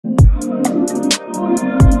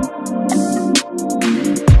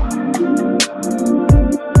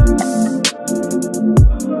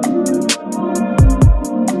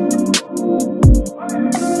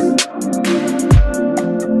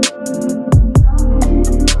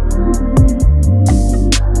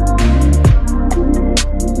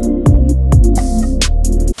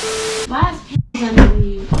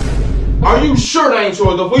ain't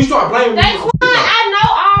yours though. Before you start blaming me. I know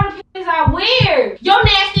all the panties I wear. Your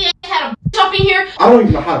nasty ass had a bitch up in here. I don't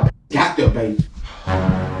even know how to got there, baby.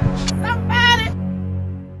 Somebody.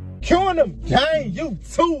 Killing them, gang. You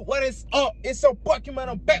too. What is up? It's your Bucky, man.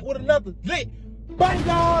 I'm back with another lit. Bang,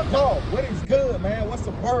 dog. What is good, man? What's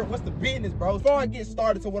the word? What's the business, bro? Before I get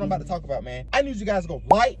started to what I'm about to talk about, man, I need you guys to go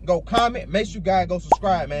like, go comment, make sure you guys go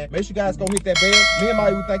subscribe, man. Make sure you guys go hit that bell. Me and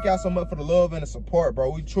Maya, we thank y'all so much for the love and the support, bro.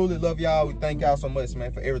 We truly love y'all. We thank y'all so much,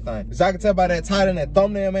 man, for everything. As I can tell by that title and that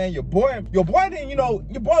thumbnail, man, your boy didn't, you know,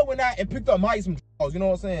 your boy went out and picked up Maya some draws, you know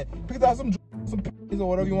what I'm saying? Picked out some panties or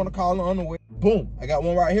whatever you want to call them, underwear. Boom, I got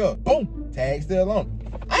one right here. Boom, tag still on.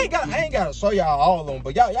 I ain't gotta show y'all all of them,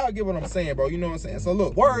 but y'all get what I'm saying, bro. You know what I'm saying? So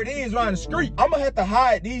look, word is around the street, I'm gonna have to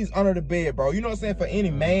hide these under the bed, bro. You know what I'm saying? For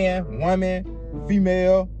any man, woman,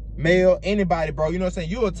 female, male, anybody, bro. You know what I'm saying?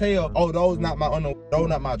 You'll tell, oh, those not my underwear, those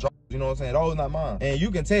not my drawers. You know what I'm saying? Those not mine. And you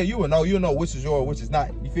can tell, you'll know which is yours, which is not.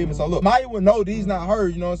 You feel me? So look, Maya will know these not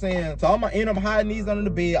hers, you know what I'm saying? So I'm gonna end up hiding these under the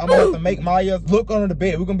bed. I'm gonna have to make Maya look under the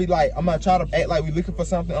bed. We're gonna be like, I'm gonna try to act like we looking for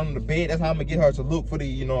something under the bed. That's how I'm gonna get her to look for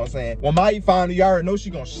these, you know what I'm saying? When Maya find you already know she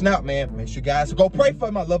gonna snap, man. Make sure you guys go pray for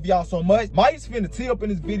me. I love y'all so much. Maya's finna tee up in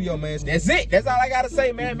this video, man. That's it. That's all I gotta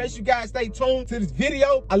say, man. Make sure you guys stay tuned to this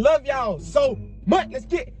video. I love y'all so much. Let's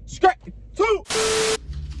get straight to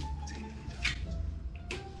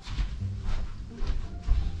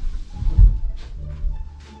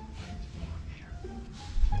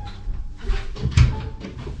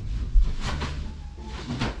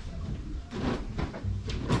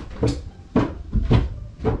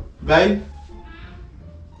babe?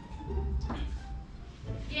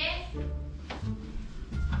 Yes.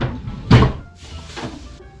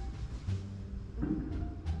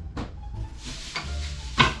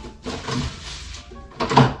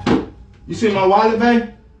 You see my wallet,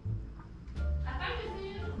 babe? I think it's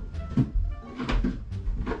you.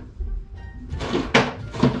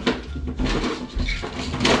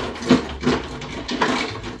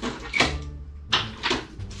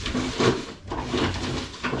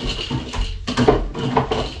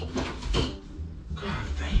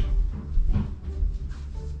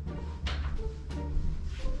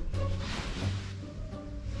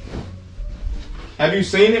 Have you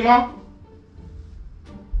seen it, Ma?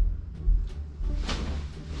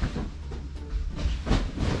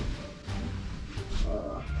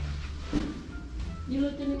 You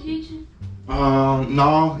looked in the kitchen?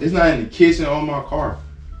 No, it's not in the kitchen or my car.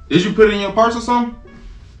 Did you put it in your purse or something?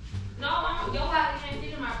 No, your wallet can't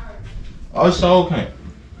fit in my purse. Oh, it's so okay.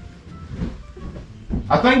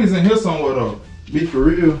 I think it's in here somewhere though. Be for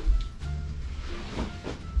real.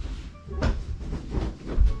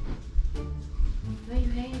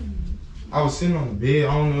 I was sitting on the bed.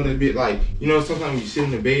 I don't know that bit, like, you know, sometimes when you sit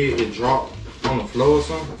in the bed, it drop on the floor or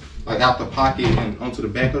something, like out the pocket and onto the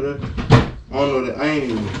back of it. I don't know that. I ain't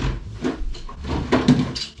even.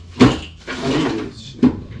 I need this shit.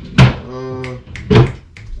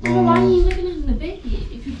 Well, why are you looking under the bed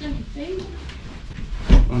if you think it's fake?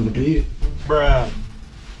 On the bed, bruh.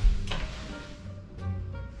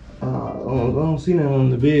 I don't see nothing on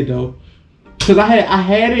the bed though. Cause I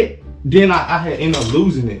had it, then I had ended up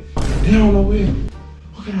losing it. Then I don't know where.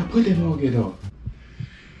 Where can I put that motherfucker though?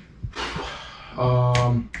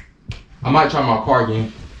 I might try my car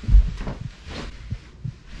again.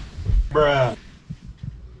 Bruh.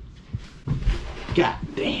 God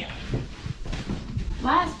damn.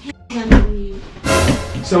 Why is panties under the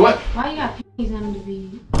bed? So what? Why you got panties under the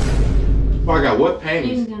bed? Oh, I got what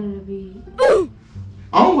panties? Panties under the bed.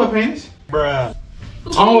 I don't wear panties. Bruh. Who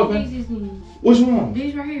I don't wear panties panties. these things? Which one?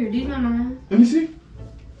 These right here. These not mine. Let me see.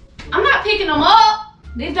 I'm not picking them up.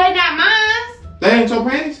 They not mine. They ain't your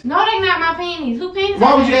panties? No, they not my panties. Who panties?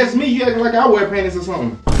 Why would you ask me? You acting like I wear panties or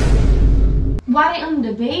something. Why they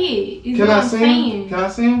under the bed? Is Can what I I'm see saying. them? Can I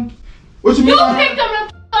see them? What you mean? You picked them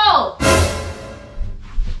up.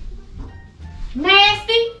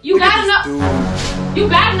 Nasty. You gotta know. You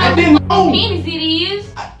gotta know I didn't what know. panties it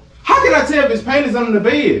is. How can I tell if it's panties under the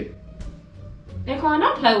bed? They're going,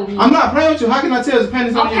 don't play with me. I'm not playing with you. How can I tell it's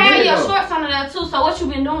panties under your Okay, bed? your though? shorts under there too. So what you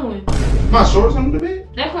been doing? My shorts under the bed?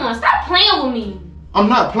 They're going, stop playing with me. I'm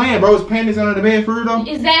not playing, bro. It's panties under the bed for real though?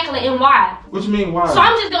 Exactly, and why? What you mean, why? So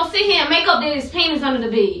I'm just gonna sit here and make up that it's panties under the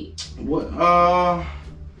bed. What?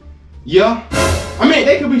 Yeah. I mean,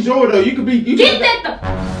 they could be yours though. You could be. Get that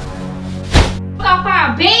the off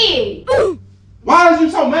our bed. Why is you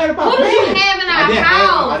so mad about What do bed? you have in our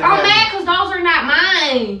house? I'm mad because those are not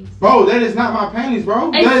mine. Bro, that is not my panties,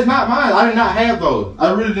 bro. That is not mine. I did not have those.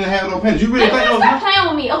 I really didn't have those panties. You really think those? Stop playing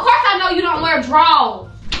with me. Of course I know you don't wear drawers.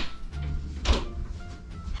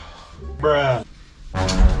 Bruh.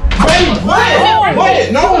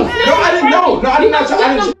 What? No, I didn't know. No, I did not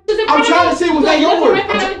try. I'm trying to see what's that yours.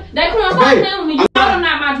 They couldn't stop playing with me. You know them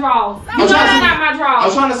not my draws. You know them not my draws.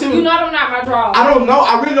 I'm trying to see. You know them not my draws. I don't know.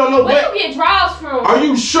 I really don't know where you get draws from. Are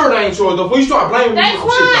you sure they ain't yours? Before you start blaming me. I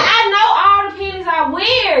know all the pennies I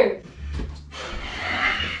wear.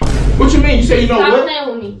 What you mean? You say you know what? Stop playing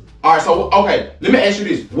with me. Alright, so okay, let me ask you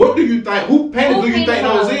this. What do you think? Who panties do you think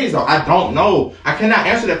those is though? I don't know. I cannot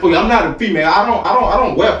answer that for you. I'm not a female. I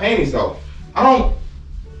don't wear panties though. I don't.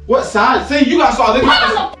 What size? See, you gotta start looking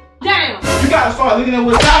at down. You gotta start looking at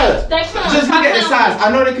what size. Just look at the size.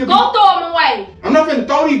 I know they could go throw them away. I'm not finna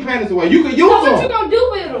throw these panties away. You can use them. What you gonna do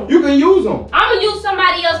with them? You can use them. I'm gonna use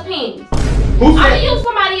somebody else's panties. Who said? I'm gonna use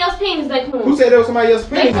somebody else's panties. Who said there was somebody else's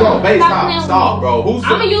panties? Bro, babe, stop, bro. Who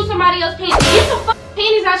said? I'm gonna use somebody else's panties. Get some fucking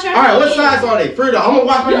panties out your. Alright, what size are they? Frida, I'm gonna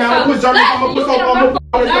watch my mouth. I'm gonna put Jeremy. I'm gonna put something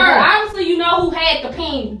on this. Obviously, you know who had the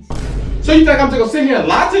panties. So you think I'm just gonna sit here and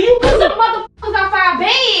lie to you? Cause the motherfuckers outside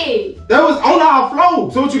bed. That was on our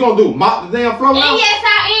floor. So what you gonna do? Mop the damn floor now? Yes,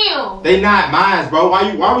 I am. They not mine, bro.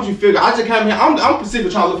 Why would you figure? I just came here. I'm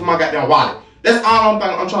specifically trying to look for my goddamn wallet. That's all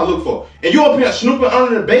I'm trying to look for. And you up here snooping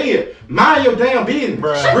under the bed. Mind your damn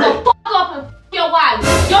business. Shut the fuck up and f your wallet.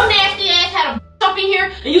 Your nasty ass had a up in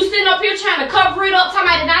here and you sitting up here trying to cover it up.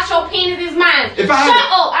 Somebody not your panties is mine. Shut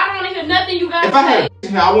up. I don't want to hear nothing you guys say. If I had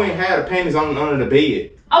a I wouldn't have the panties under the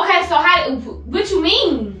bed. Okay, so what you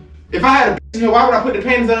mean? If I had a bitch in here, why would I put the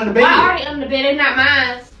panties under the bed? Why are they under the bed? They're not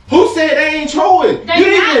mine. Who said they ain't yours? You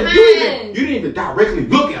didn't even directly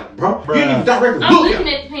look at them, bro. You didn't even directly look at them. I'm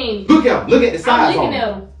looking at the panties. Look at them. Look at the size I'm looking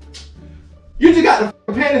at them. You just got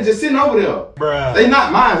the panties just sitting over there. Bruh. They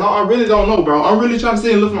not mine. I really don't know, bro. I'm really trying to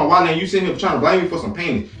sit and look for my wallet and you sitting here trying to blame me for some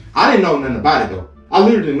panties. I didn't know nothing about it, though. I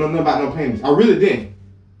literally didn't know nothing about no panties. I really didn't.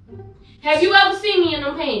 Have you ever seen me in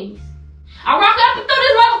no panties? I walk up and through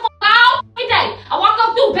this motherfucker all day. I walk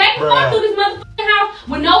up through back and forth through this motherfucking house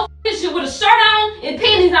with no shit, with a shirt on and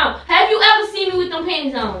panties on. Have you ever seen me with them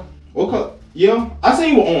panties on? Okay. Yeah, I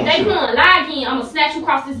seen you on. They gonna lie again. I'ma snatch you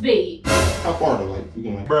across this bed. How far though? Like you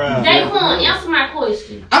going? Bruh. They gonna answer my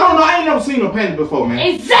question. I don't know. I ain't never seen no panties before, man.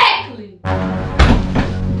 Exactly. Tell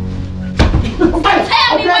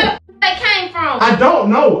me where the they came from. I don't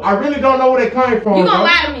know. I really don't know where they came from. You gonna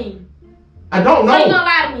lie to me? I don't know. So you gonna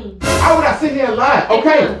lie to me? How would I sit here and lie?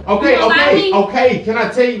 Okay. Can I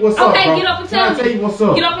tell you what's up, bro? Okay, get up and tell me. Can I tell you what's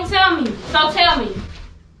up? Get up and tell me. So tell me.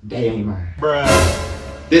 They ain't mine. Bruh.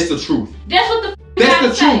 That's the truth. That's what the That's gotta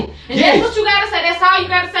the say. truth. And yes. that's what you gotta say. That's all you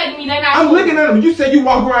gotta say to me. They not. I'm looking at them. You said you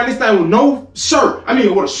walk around this thing with no shirt. I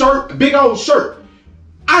mean, with a shirt, a big old shirt.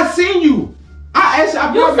 I seen you. I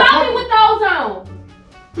actually. You saw me with those on.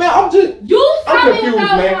 Man, I'm just. You saw me with those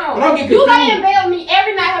man. on. When I get confused, you lay in bed with me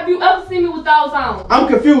every night. Have you ever seen me with those on? I'm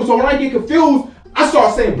confused. So when I get confused, I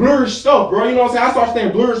start saying blurry stuff, bro. You know what I'm saying? I start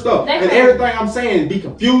saying blurry stuff. And everything I'm saying be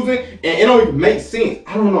confusing and it don't even make sense.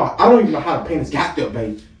 I don't know. I don't even know how the panties got there,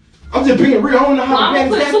 baby. I'm just being real. I don't know how the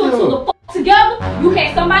panties got there. I'm gonna put two and two the fuck together. You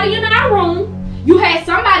had somebody in our room. You had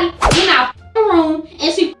somebody in our room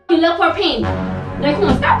and she left her panties. Now come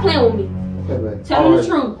on, stop playing with me. Okay, baby. Tell me the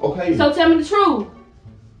truth. Okay. So tell me the truth.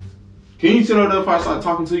 Can you sit over there if I start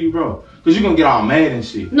talking to you, bro? Because you're going to get all mad and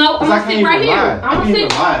shit. No, I'm going to sit right here. I'm going to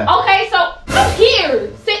sit. Okay, so I'm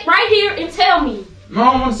here. Sit right here and tell me. No,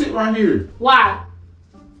 I want to sit right here. Why?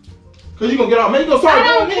 Because you're going to get all mad. I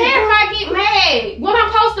don't care if I get mad. What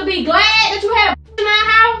I'm supposed to be glad that you had a in our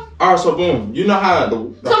house? Alright, so boom. You know how the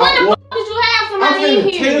so when the fuck did you have somebody in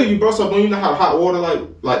here? I'm tell you, bro. So boom, you know how hot water,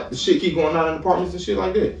 like the shit keep going out in apartments and shit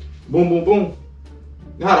like that. Boom, boom, boom.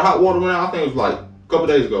 You know how the hot water went out? I think it was like a couple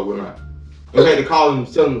days ago, went out. We had to call them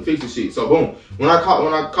and tell them to fix the shit. So boom, when I called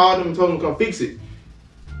them and told them to come fix it,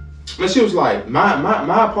 man, she was like, my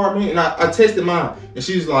apartment, and I tested mine, and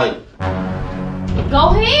she was like, go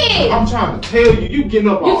ahead. I'm trying to tell you, you getting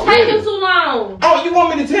up already. You taking too long. Oh, you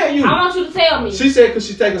want me to tell you? I want you to tell me. She said because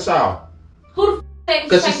she take a shower. Who the f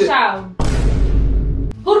take a shower?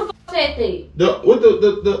 Who the f said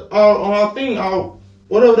that? On our thing,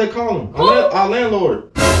 whatever they call them, our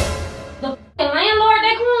landlord. The landlord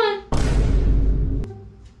they calling?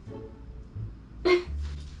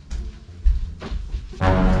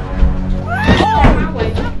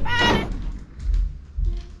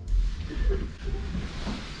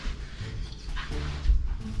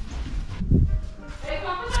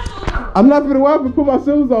 I'm not gonna wipe and put my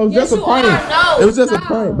shoes on. It was just a prank. No, it was just a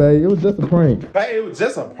prank, babe. It was just a prank. Babe, it was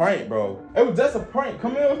just a prank, bro. It was just a prank.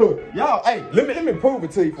 Come here. Y'all, hey, let me prove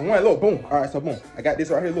it to you for one. Look, boom. All right, so boom. I got this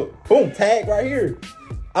right here. Look. Boom, tag right here.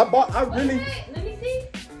 I really. Let me see.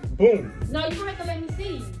 Boom. No, you have to let me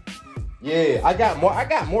see. Yeah, I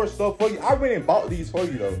got more stuff for you. I went and bought these for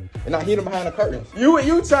you though, and I hid them behind the curtains. You ain't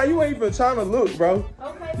even trying to look, bro.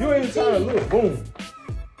 Okay. You ain't even trying to look. Boom.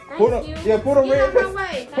 Thank you. Yeah, put them red ones.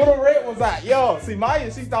 Put them you. red ones out. Yo, see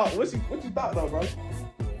Maya, she thought what you thought though, bro?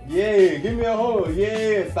 Yeah, give me a hug.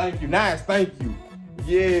 Yeah, thank you. Nice, thank you.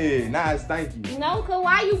 Yeah, nice, thank you. No, cause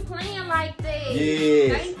why you playing like that?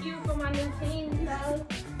 Yes. Thank you for my new team, though.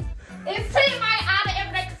 It's team right out of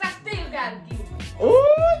every day, cause I still gotta give you.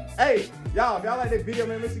 Ooh, hey, y'all, if y'all like this video,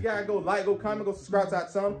 man, make sure you guys go like, go comment, go subscribe to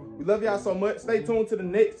our channel. We love y'all so much. Stay tuned to the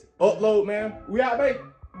next upload, man. We out, babe.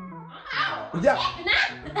 I'm out. Yeah.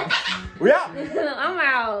 We out. I'm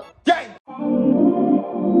out. Yeah.